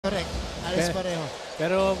Alis pareho.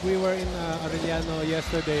 Pero we were in Arellano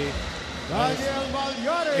yesterday.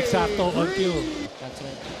 Exacto on cue. That's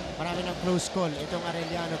right. Marami ng close call itong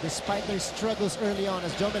Arellano despite their struggles early on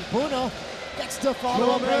as Jomel Puno gets the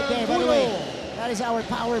follow-up right there. By the way, that is our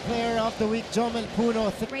power player of the week, Jomel Puno.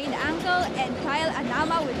 Sprained ankle and Kyle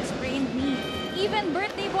Anama with sprained knee. Even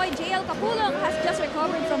birthday boy JL Capulong has just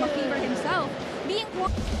recovered from a fever himself. Being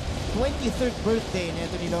 23rd birthday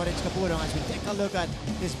nito ni Lawrence Capulong as we take a look at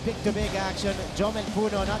this big-to-big action. Jomel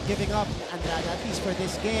Puno not giving up, Andrade, at least for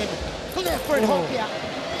this game. Clifford Hopia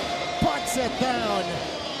puts it down.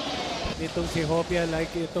 Itong si Hopia,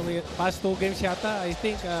 like itong past 2 games yata, I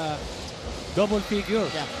think double figure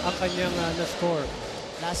ang kanyang na-score.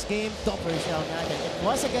 Last game, toppers down natin. It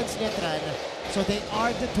was against Letran, so they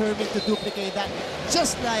are determined to duplicate that,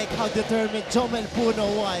 just like how determined Jomel Puno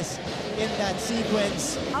was in that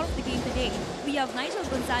sequence. out of the game today, we have Nigel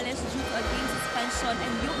Gonzalez due to a game suspension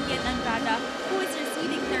and Yukian Andrada who is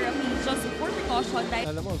receiving therapy just for precaution.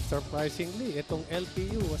 Alam mo, surprisingly, itong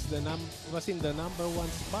LPU was in the number 1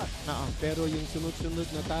 spot. Pero yung sunod-sunod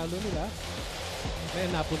na talo nila,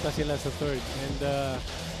 napunta sila sa 3rd. And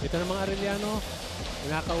ito na mga Arellano,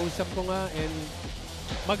 nakausap ko nga and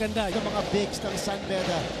maganda. Yung mga bigs ng San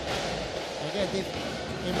Beda. Again, they've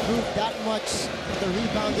improved that much in the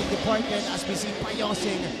rebounding department as we see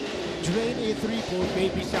Payosing drain a 3-point.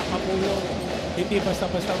 Maybe siya Capulong, hindi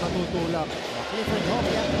basta-basta matutulak. Clifford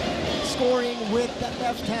Hopia scoring with the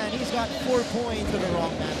left hand. He's got 4 points to the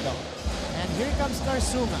wrong man though. And here comes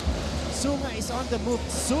Sunga. Sunga is on the move.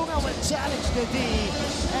 Sunga will challenge the D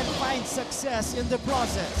and find success in the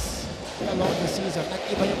process. Along the season,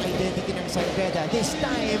 nag-iba yung identity ng San Beda. This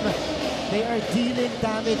time, they are dealing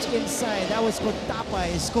damage inside. That was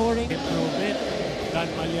Contapay scoring. Improvement. Dan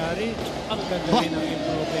Malyari, ang ganda rin ng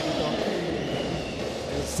improvement ito.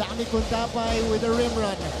 Sammy Contapay with a rim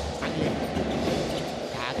run.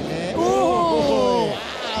 Tagle. Oh!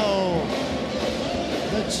 Wow!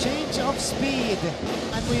 The change of speed.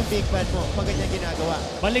 Ano yung big man mo pag ganyan ginagawa?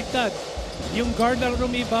 Baligtad. Yung guard ang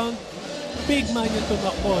rebound, big man yung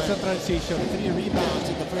tumakbo sa transition. 3 rebounds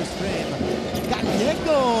in the first frame.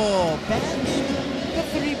 Gallego banding the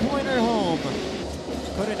 3-pointer home.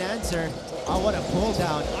 Couldn't answer. Oh, what a pull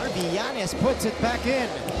down. RV Yanes puts it back in.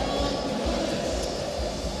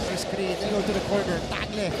 First screen, they go to the corner.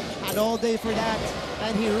 Tagle had all day for that,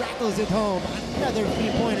 and he rattles it home. Another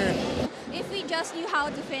 3-pointer. If we just knew how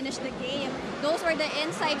to finish the game, those were the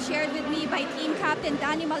insights shared with me by team captain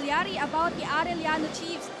Danny Malyari about the Arellano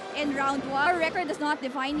Chiefs in round 1. Our record does not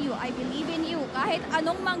define you. I believe in you. Kahit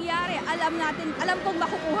anong mangyari, alam kong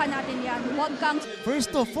makukuha natin yan. Huwag kang...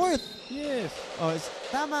 First to fourth. Yes. Oh,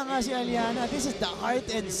 tama nga si Arellano. This is the heart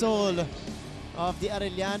and soul of the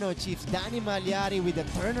Arellano Chiefs. Danny Malyari with a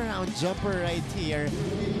turnaround jumper right here.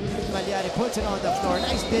 Malyari puts it on the floor.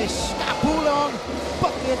 Nice dish. Capulong,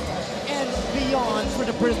 bucket, and beyond for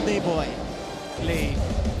the birthday boy. Play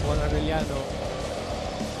for Arellano.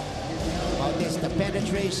 About this, the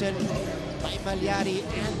penetration by Malyari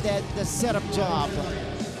and then the setup job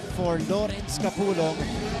for Lawrence Capulong.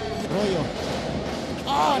 Royo.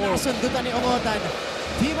 Oh, nasundutan ni Ongotan.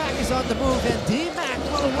 D-Mac is on the move and D-Mac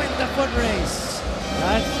will win the foot race.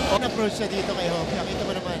 That's an approach siya dito kay Hopia. Kita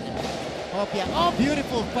mo naman. Hopia. Oh,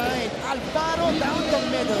 beautiful find. Alvaro down the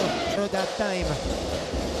middle. So that time,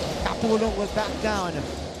 Capulong will back down.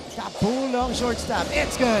 Capulong short stop.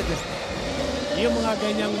 It's good. Yung mga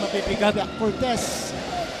ganyang mapipigat. Cortez.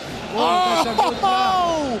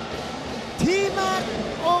 Oh! D-Mac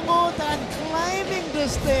Ongotan climbing the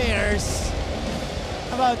stairs.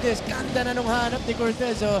 How about this? Ganda na nung hanap ni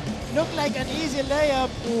Cortez. Oh. Looked like an easy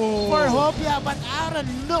layup for Hopia, but out of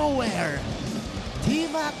nowhere.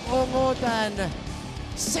 D-Mac Ongotan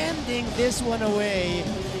sending this one away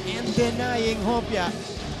and denying Hopia.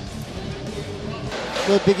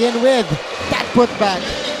 We'll begin with that putback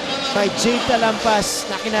by Jade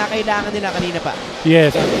Talampas na kinakailangan nila kanina pa.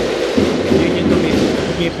 Yes. Yun yung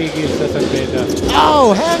pumipigil sa San Beda.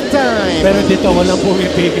 Oh, hang time! Pero dito walang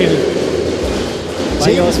pumipigil.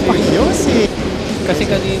 James Payosing. Kasi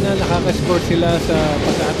kanina nakaka-score sila sa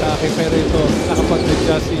pag-atake pero ito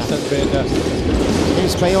nakapag-adjust si San Beda.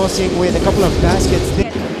 James Payosing with a couple of baskets.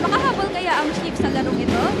 Makahabol kaya ang Chiefs sa larong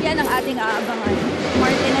ito? Yan ang ating aabangan.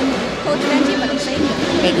 Martin and Coach Benji, balik sa inyo.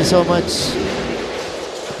 Thank you so much.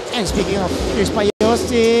 And speaking of, here's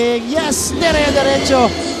Payosing. Yes! Dire-diretso.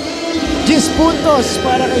 10 puntos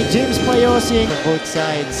para kay James Payosing. On both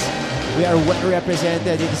sides, we are well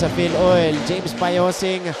represented dito sa Phil Oil. James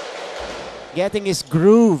Payosing getting his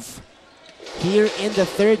groove here in the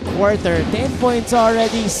third quarter. 10 points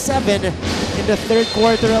already, 7 in the third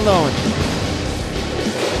quarter alone.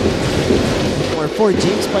 for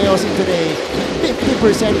James Payosing today.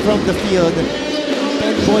 50% from the field.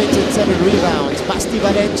 10 points and 7 rebounds. Basti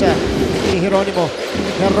Valencia. Geronimo.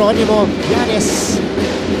 Yanis.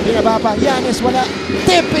 Binaba pa. Yanis wala.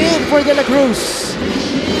 Tip in for De La Cruz.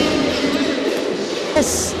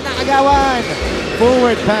 Yes, naagawan.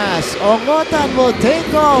 Forward pass. Ongotan will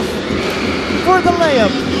take off for the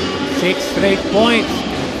layup. 6 straight points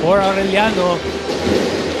for Arellano.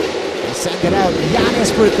 Send it out. Yanis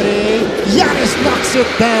for 3. Yanis knocks it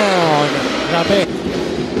down. Grabe.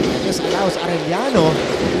 That just allows Arellano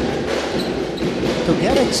to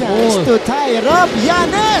get a chance to tie it up.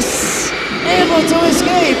 Yanis able to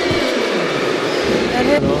escape. And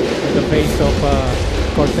with the face of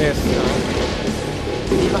Cortez.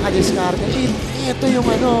 Hindi makadiskarte. Ito yung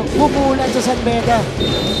bumulan sa San Beda.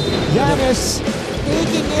 Yanis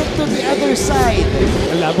taking it to the other side.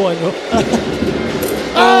 Labo, ano?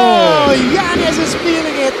 Oh, Yanis is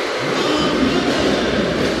feeling it.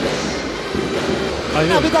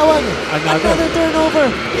 Nabitawan. Another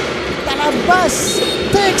turnover. Talampas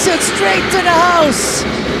takes it straight to the house.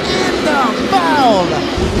 And the foul.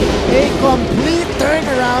 A complete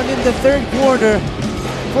turnaround in the third quarter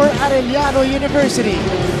for Arellano University.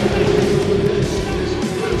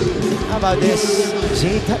 How about this?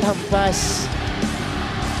 Jade Talampas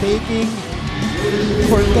taking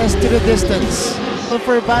Cortez to the distance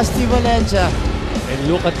for Basti Valencia. And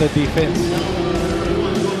look at the defense.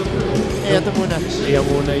 Ito muna. Iyan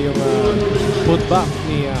muna yung putback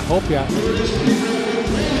ni Hopia.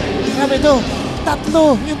 Grabe ito.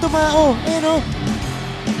 Tatlo yung tumao. Ayun.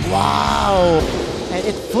 Wow! And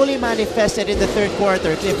it fully manifested in the third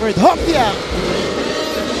quarter. Clifford Hopia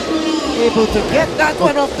able to get that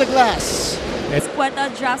one off the glass. Cueta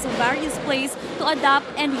drafts of various plays to adapt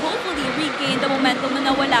and hopefully regain the momentum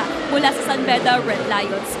na nawala mula sa San Beda Red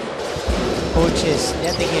Lions. Coaches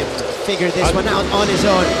letting him figure this one out on his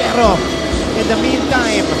own. Pero in the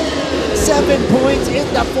meantime, 7 points in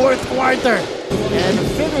the fourth quarter. And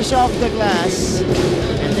finish off the glass.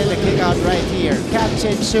 And then the kick out right here. Catch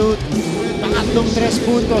and shoot. Pangatlong 3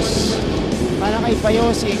 puntos para kay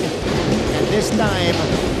Payosing. And this time,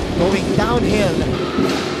 going downhill.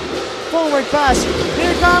 Forward pass.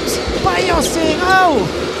 Here comes Payosing. Oh!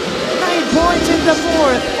 9 points in the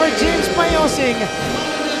fourth for James Payosing.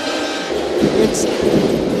 It's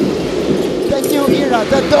the new era,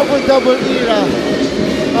 the double-double era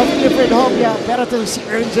of Clifford Hopia. Pero to si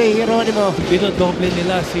RJ Geronimo. Binodoble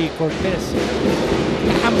nila si Cortez.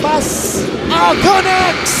 Talampas. Oh,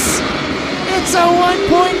 connects! It's a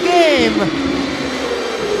 1-point game.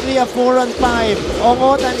 4 on 5.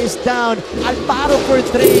 Ongotan is down. Alfaro for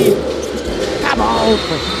 3. Come on.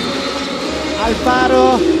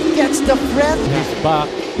 Alfaro gets the friend. He's back.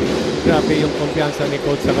 Grabe yung kumpiyansa ni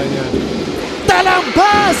coach sa kanya.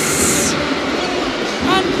 Talampas!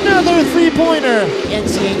 Another 3-pointer.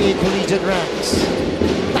 NCAA collegiate ranks.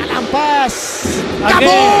 Talampas!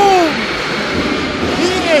 Kaboom!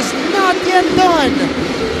 He is not yet done.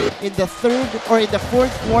 In the third or in the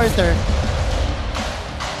fourth quarter,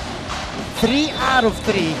 3 out of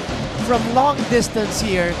 3 from long distance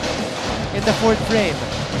here in the fourth frame.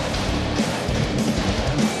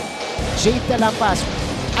 Jade Talampas.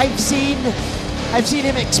 I've seen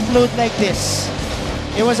him explode like this.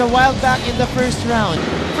 It was a while back in the first round.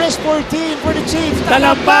 Fresh 14 for the Chiefs.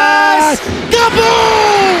 Talampas!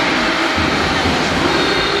 Kaboom!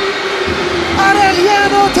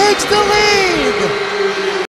 Arellano takes the lead.